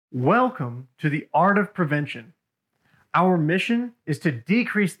Welcome to the Art of Prevention. Our mission is to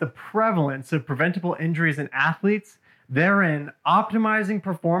decrease the prevalence of preventable injuries in athletes, therein optimizing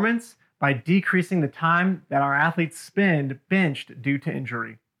performance by decreasing the time that our athletes spend benched due to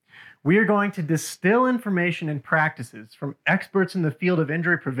injury. We are going to distill information and practices from experts in the field of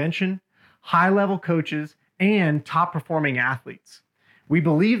injury prevention, high-level coaches, and top-performing athletes. We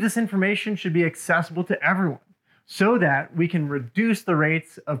believe this information should be accessible to everyone, so that we can reduce the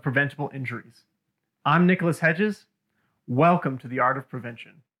rates of preventable injuries. I'm Nicholas Hedges. Welcome to the Art of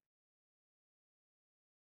Prevention.